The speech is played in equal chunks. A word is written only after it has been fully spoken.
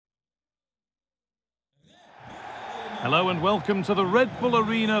Hello and welcome to the Red Bull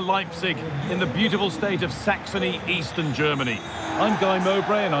Arena Leipzig in the beautiful state of Saxony, eastern Germany. I'm Guy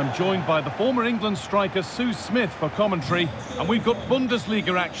Mowbray and I'm joined by the former England striker Sue Smith for commentary. And we've got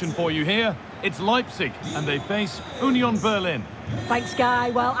Bundesliga action for you here. It's Leipzig and they face Union Berlin. Thanks,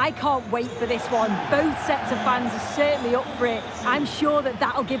 Guy. Well, I can't wait for this one. Both sets of fans are certainly up for it. I'm sure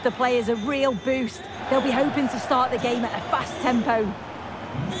that'll give the players a real boost. They'll be hoping to start the game at a fast tempo.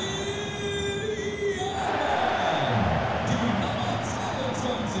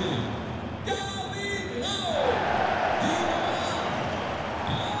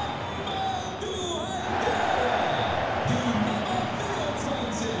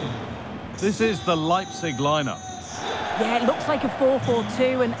 This is the Leipzig lineup. Yeah, it looks like a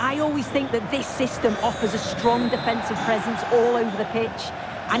 4-4-2, and I always think that this system offers a strong defensive presence all over the pitch.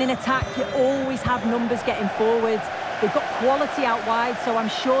 And in attack, you always have numbers getting forwards. They've got quality out wide, so I'm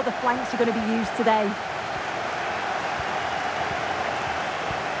sure the flanks are going to be used today.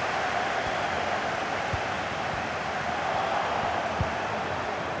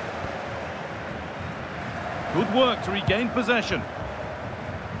 Good work to regain possession.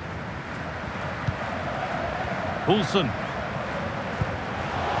 Poulsen.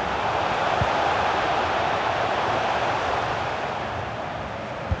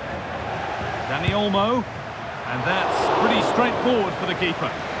 Danny Olmo. And that's pretty straightforward for the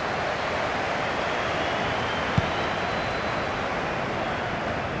keeper.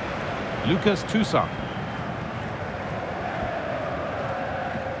 Lucas Toussaint.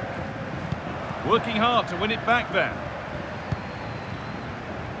 Working hard to win it back there.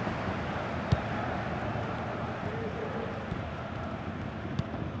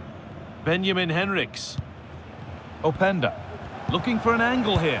 Benjamin Henrichs. Openda. Looking for an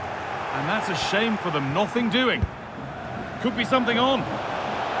angle here. And that's a shame for them. Nothing doing. Could be something on.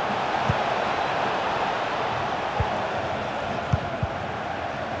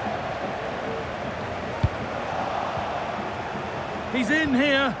 He's in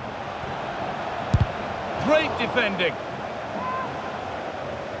here. Great defending.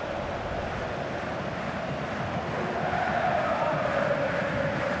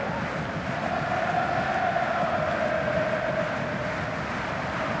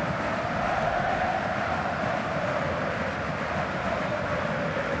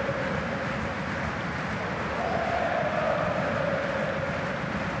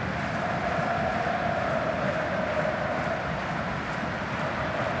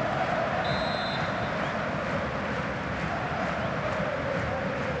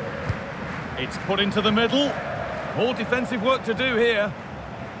 It's put into the middle. More defensive work to do here.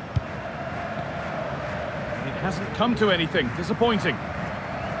 It hasn't come to anything. Disappointing.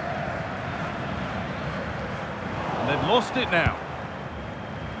 And they've lost it now.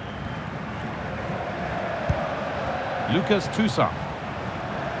 Lucas Toussaint.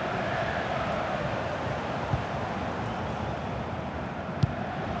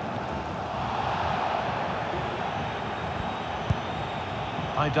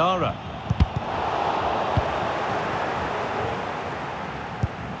 Haidara.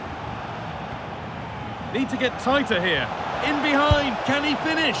 Need to get tighter here. In behind, can he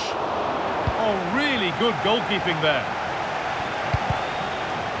finish? Oh, really good goalkeeping there.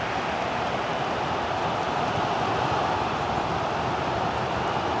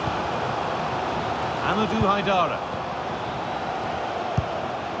 Amadou Haidara.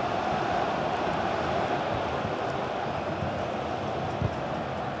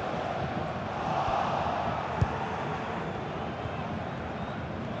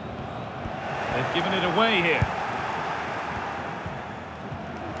 They've given it away here.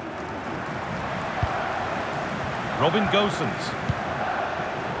 Robin Gosens.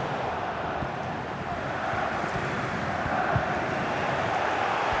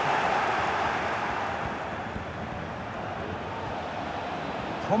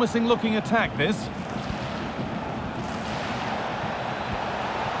 Promising looking attack, this.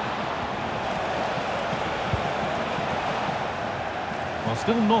 Well,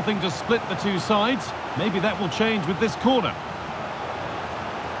 still nothing to split the two sides. Maybe that will change with this corner.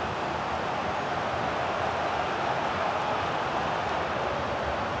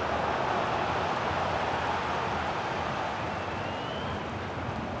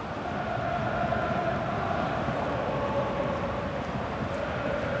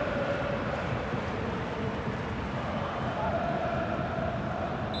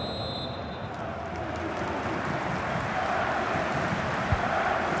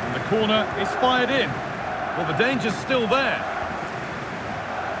 Corner is fired in. Well, the danger's still there.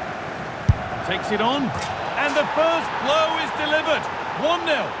 Takes it on. And the first blow is delivered.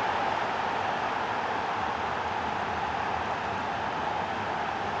 1-0.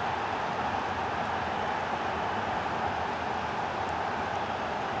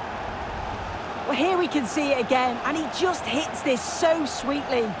 Well, here we can see it again, and he just hits this so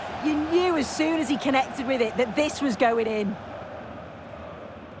sweetly. You knew as soon as he connected with it that this was going in.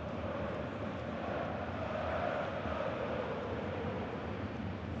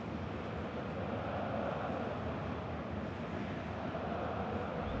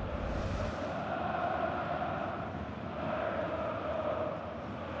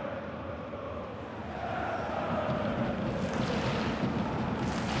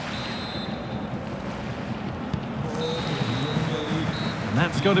 And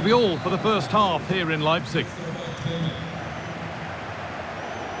that's going to be all for the first half here in Leipzig.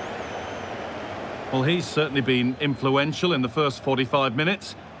 Well, he's certainly been influential in the first 45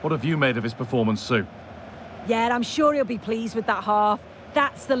 minutes. What have you made of his performance, Sue? Yeah, I'm sure he'll be pleased with that half.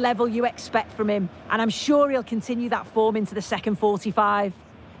 That's the level you expect from him, and I'm sure he'll continue that form into the second 45.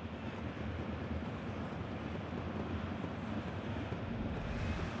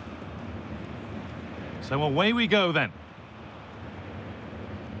 So away we go then.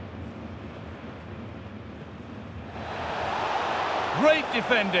 Great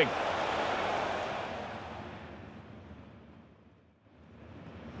defending.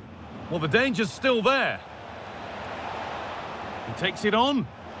 Well, the danger's still there. He takes it on.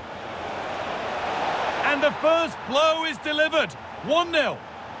 And the first blow is delivered. 1-0.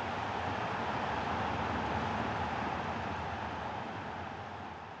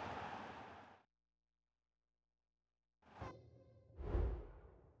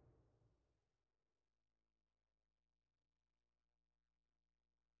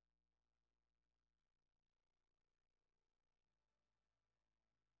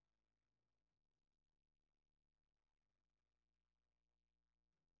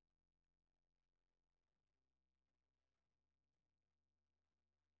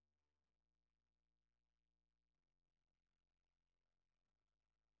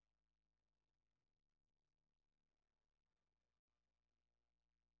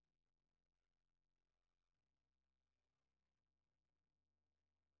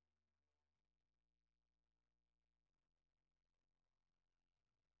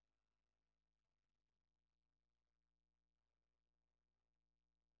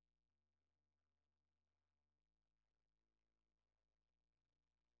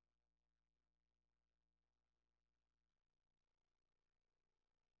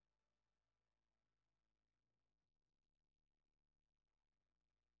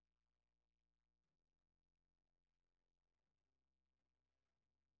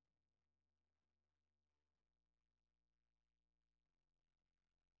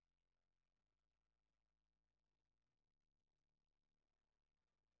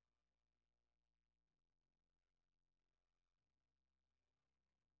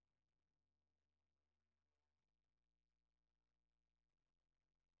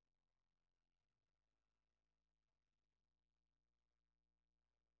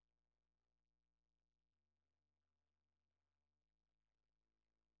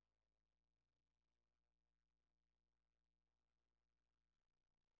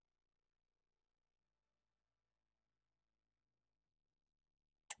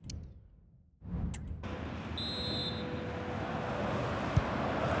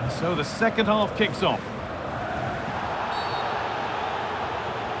 So the second half kicks off.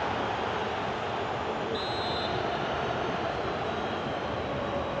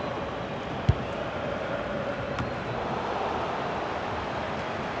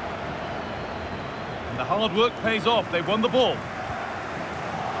 And the hard work pays off. They've won the ball.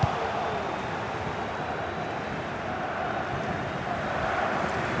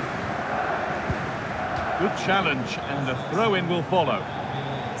 Good challenge, and a throw-in will follow.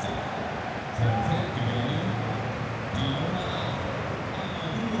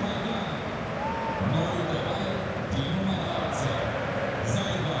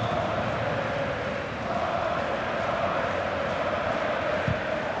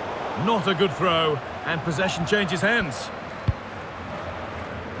 Not a good throw, and possession changes hands.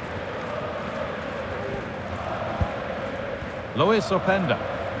 Luis Openda.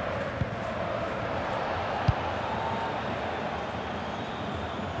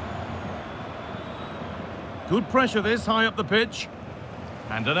 Good pressure this, high up the pitch.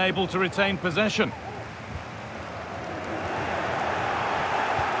 And unable to retain possession.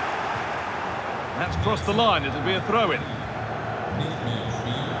 That's crossed the line, it'll be a throw-in.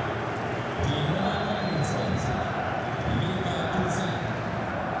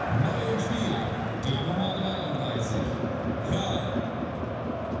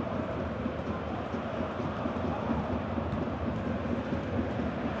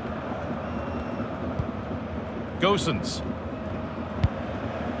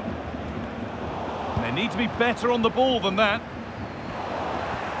 They need to be better on the ball than that.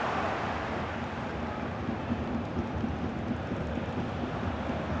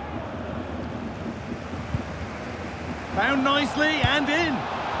 Found nicely and in.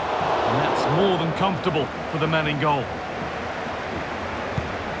 And that's more than comfortable for the man in goal.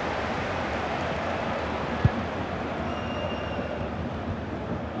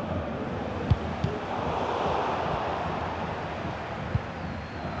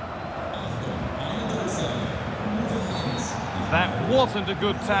 That wasn't a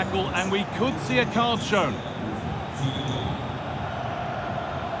good tackle, and we could see a card shown.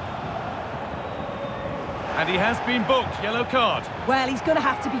 And he has been booked, yellow card. Well, he's going to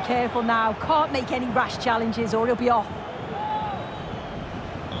have to be careful now. Can't make any rash challenges or he'll be off.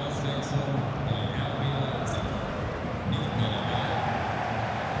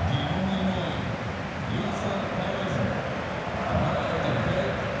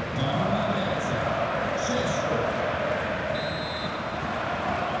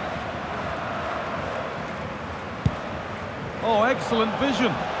 Oh, excellent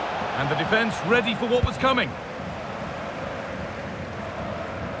vision. And the defence ready for what was coming.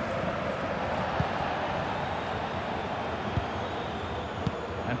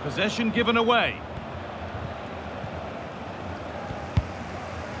 And possession given away.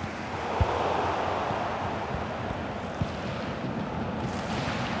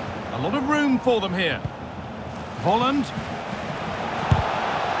 A lot of room for them here. Volland.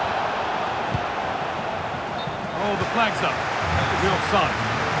 Oh, the flag's up. The offside.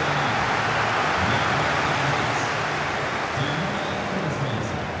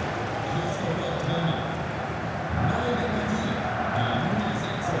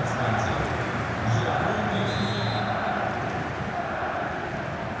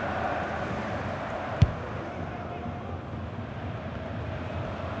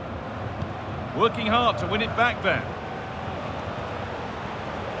 Working hard to win it back there.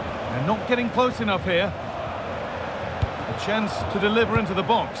 They're not getting close enough here. A chance to deliver into the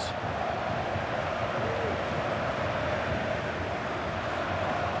box.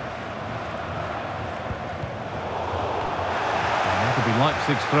 And that could be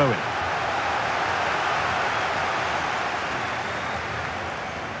Leipzig's throw-in.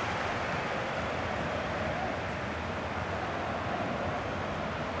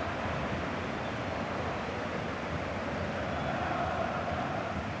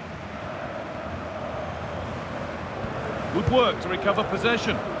 Good work to recover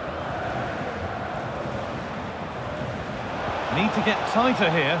possession. Need to get tighter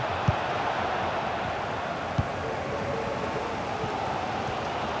here.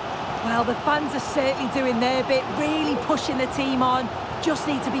 Well, the fans are certainly doing their bit, really pushing the team on. Just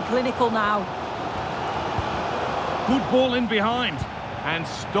need to be clinical now. Good ball in behind. And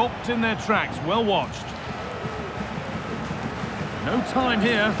stopped in their tracks. Well watched. No time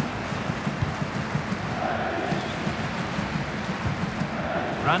here.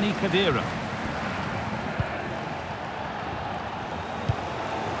 Rani Khedira.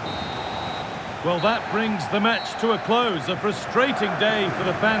 Well, that brings the match to a close. A frustrating day for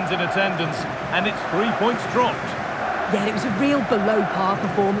the fans in attendance, and it's 3 points dropped. Yeah, it was a real below-par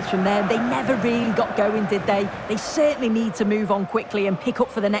performance from them. They never really got going, did they? They certainly need to move on quickly and pick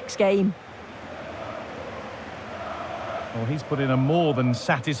up for the next game. Well, he's put in a more than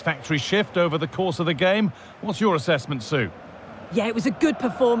satisfactory shift over the course of the game. What's your assessment, Sue? Yeah, it was a good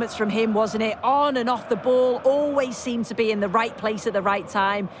performance from him, wasn't it? On and off the ball, always seemed to be in the right place at the right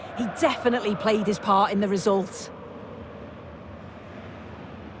time. He definitely played his part in the result.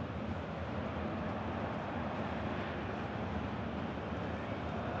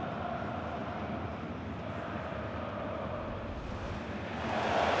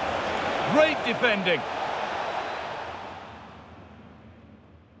 Great defending.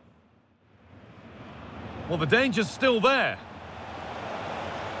 Well, the danger's still there.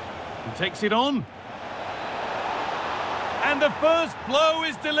 He takes it on. And the first blow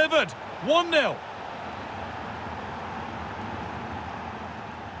is delivered. 1-0.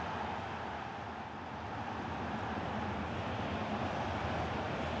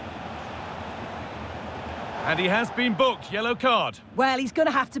 And he has been booked. Yellow card. Well, he's going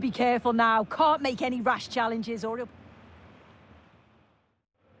to have to be careful now. Can't make any rash challenges or he'll...